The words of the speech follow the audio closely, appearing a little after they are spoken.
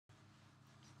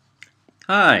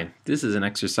Hi, this is an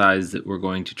exercise that we're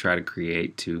going to try to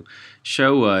create to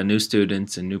show new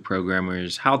students and new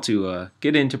programmers how to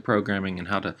get into programming and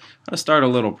how to start a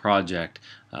little project.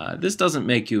 This doesn't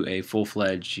make you a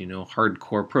full-fledged,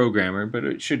 hardcore programmer, but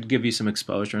it should give you some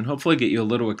exposure and hopefully get you a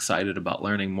little excited about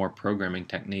learning more programming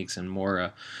techniques and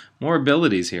more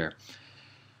abilities here.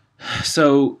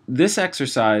 So this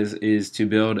exercise is to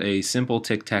build a simple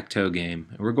tic-tac-toe game.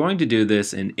 We're going to do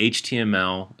this in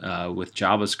HTML with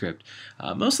JavaScript,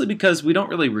 mostly because we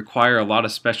don't really require a lot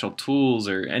of special tools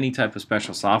or any type of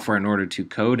special software in order to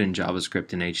code in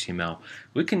JavaScript and HTML.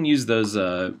 We can use those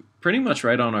pretty much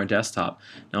right on our desktop.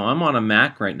 Now I'm on a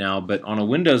Mac right now, but on a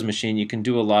Windows machine you can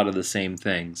do a lot of the same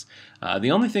things.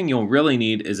 The only thing you'll really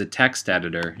need is a text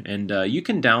editor, and you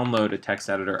can download a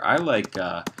text editor.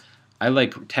 I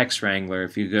like Text Wrangler.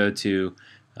 If you go to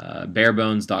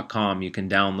barebones.com, you can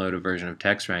download a version of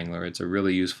Text Wrangler. It's a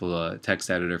really useful text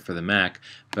editor for the Mac.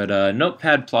 But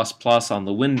Notepad++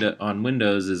 on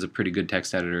Windows is a pretty good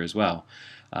text editor as well.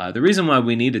 The reason why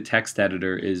we need a text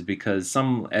editor is because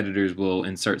some editors will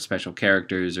insert special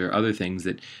characters or other things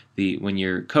that when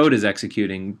your code is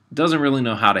executing doesn't really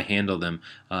know how to handle them.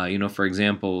 For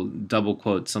example, double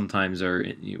quotes sometimes are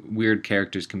weird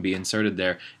characters can be inserted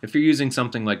there if you're using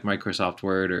something like Microsoft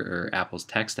Word or Apple's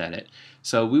TextEdit.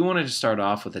 So we wanted to start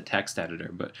off with a text editor,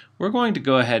 but we're going to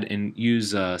go ahead and use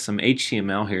some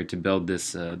HTML here to build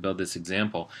this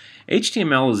example.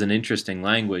 HTML is an interesting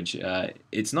language.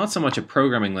 It's not so much a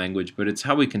programming language, but it's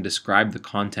how we can describe the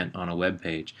content on a web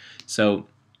page. So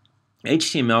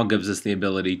HTML gives us the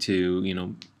ability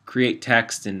to, create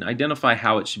text and identify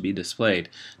how it should be displayed.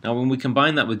 Now when we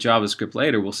combine that with JavaScript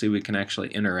later, we'll see we can actually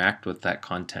interact with that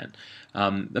content.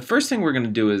 The first thing we're going to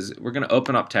do is we're going to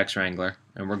open up Text Wrangler,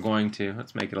 and we're going to,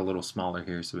 let's make it a little smaller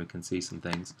here so we can see some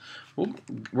things.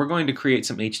 We're going to create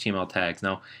some HTML tags.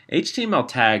 Now HTML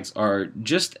tags are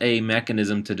just a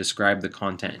mechanism to describe the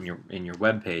content in your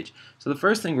web page. So the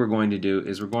first thing we're going to do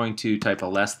is we're going to type a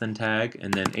less than tag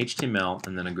and then HTML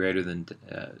and then a greater than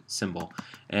symbol.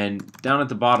 And down at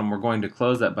the bottom we're going to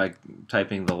close that by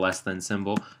typing the less than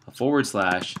symbol, a /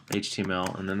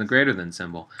 HTML, and then the greater than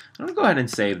symbol. I'm going to go ahead and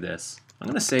save this. I'm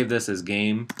going to save this as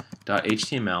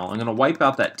game.html. I'm going to wipe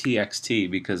out that txt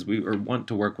because we want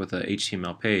to work with a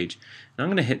HTML page. And I'm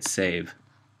going to hit save.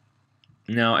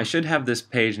 Now I should have this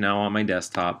page now on my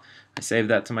desktop. I saved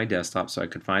that to my desktop so I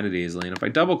could find it easily. And if I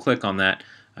double click on that,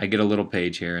 I get a little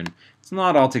page here, and it's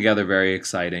not altogether very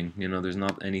exciting. There's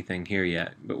not anything here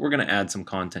yet, but we're going to add some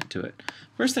content to it.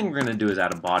 First thing we're going to do is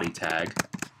add a body tag,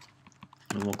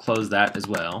 and we'll close that as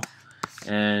well.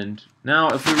 And now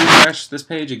if we refresh this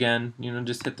page again,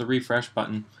 just hit the refresh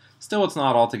button. Still, it's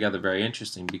not altogether very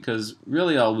interesting because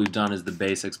really all we've done is the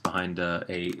basics behind a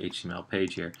HTML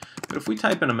page here. But if we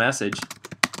type in a message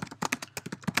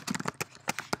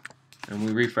and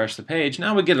we refresh the page,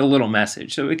 now we get a little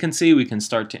message. So we can see we can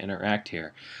start to interact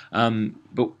here.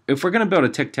 But if we're going to build a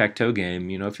tic-tac-toe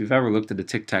game, if you've ever looked at a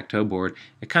tic-tac-toe board,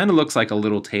 it kind of looks like a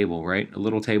little table, right? A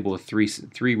little table with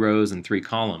three rows and 3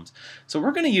 columns. So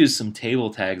we're going to use some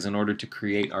table tags in order to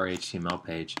create our HTML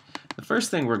page. The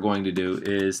first thing we're going to do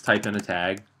is type in a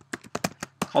tag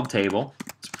called table.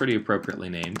 It's pretty appropriately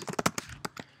named.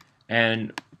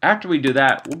 And after we do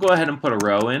that, we'll go ahead and put a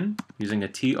row in using a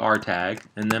tr tag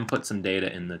and then put some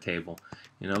data in the table.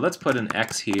 Let's put an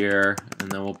X here,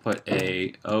 and then we'll put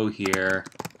a O here,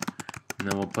 and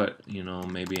then we'll put,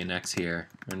 maybe an X here,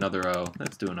 or another O.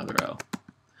 Let's do another O.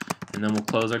 And then we'll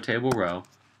close our table row.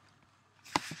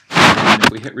 And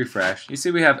if we hit refresh, you see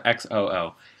we have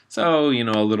XOO. So, a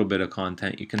little bit of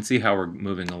content. You can see how we're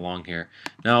moving along here.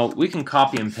 Now, we can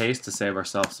copy and paste to save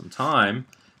ourselves some time.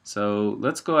 So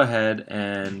let's go ahead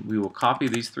and we will copy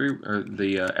these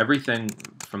everything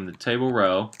from the table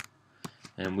row,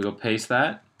 and we'll paste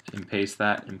that and paste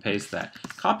that and paste that.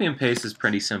 Copy and paste is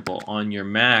pretty simple. On your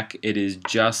Mac, it is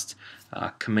just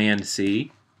Command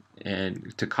C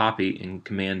and to copy and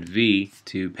Command V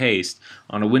to paste.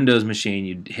 On a Windows machine,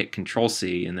 you'd hit Control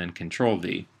C and then Control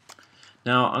V.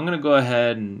 Now I'm going to go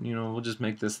ahead and we'll just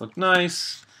make this look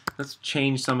nice. Let's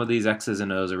change some of these X's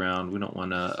and O's around. We don't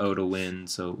want O to win,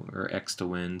 or X to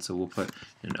win, so we'll put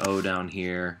an O down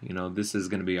here. This is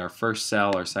going to be our first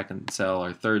cell, our second cell,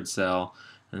 our third cell,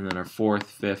 and then our 4th,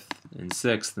 5th, and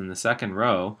 6th in the second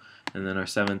row, and then our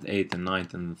 7th, 8th, and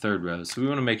 9th in the third row. So we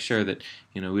want to make sure that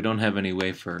we don't have any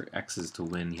way for X's to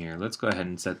win here. Let's go ahead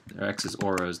and set X's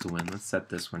or O's to win. Let's set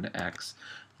this one to X.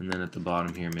 And then at the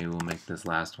bottom here, maybe we'll make this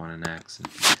last one an X and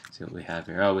see what we have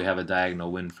here. Oh, we have a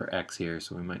diagonal win for X here,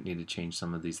 so we might need to change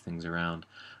some of these things around.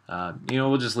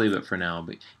 We'll just leave it for now,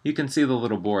 but you can see the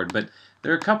little board. But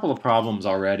there are a couple of problems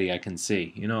already I can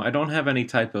see. I don't have any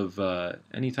type of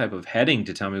heading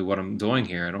to tell me what I'm doing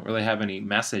here. I don't really have any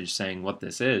message saying what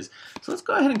this is. So let's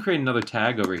go ahead and create another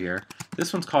tag over here.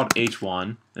 This one's called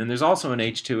H1, and there's also an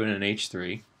H2 and an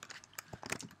H3.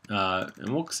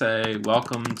 And we'll say,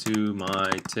 welcome to my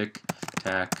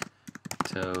Tic-Tac-Toe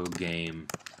game.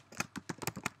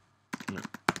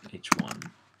 H1.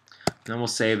 Then we'll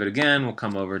save it again. We'll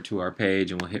come over to our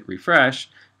page and we'll hit refresh.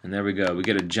 And there we go. We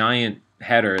get a giant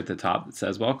header at the top that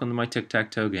says, welcome to my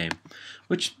Tic-Tac-Toe game.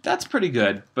 Which, that's pretty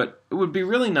good, but it would be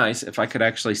really nice if I could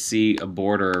actually see a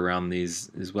border around these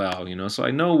as well, so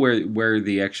I know where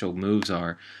the actual moves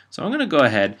are. So I'm going to go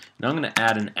ahead and I'm going to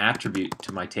add an attribute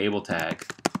to my table tag.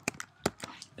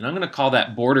 And I'm going to call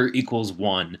that border equals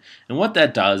 1. And what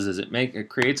that does is it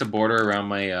creates a border around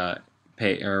my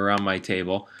around my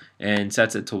table and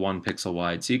sets it to 1 pixel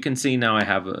wide. So you can see now I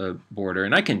have a border,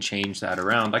 and I can change that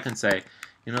around. I can say,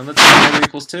 let's say border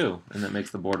equals 2, and that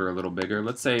makes the border a little bigger.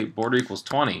 Let's say border equals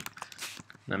 20. And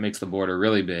that makes the border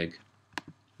really big.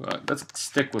 Let's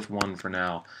stick with 1 for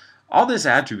now. All this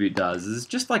attribute does is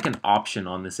just like an option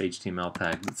on this HTML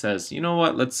tag that says,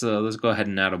 let's go ahead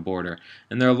and add a border.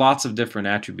 And there are lots of different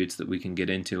attributes that we can get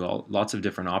into, lots of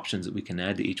different options that we can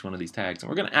add to each one of these tags. And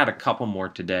we're going to add a couple more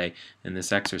today in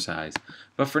this exercise.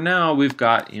 But for now, we've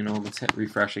got, let's hit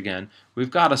refresh again. We've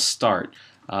got a start.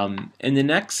 In the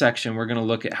next section, we're going to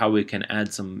look at how we can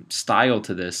add some style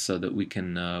to this so that we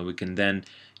can then,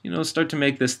 start to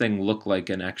make this thing look like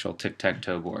an actual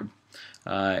tic-tac-toe board.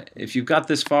 If you've got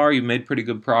this far, you've made pretty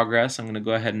good progress. I'm going to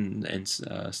go ahead and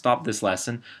stop this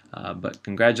lesson, but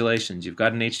congratulations, you've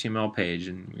got an HTML page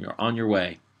and you're on your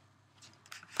way.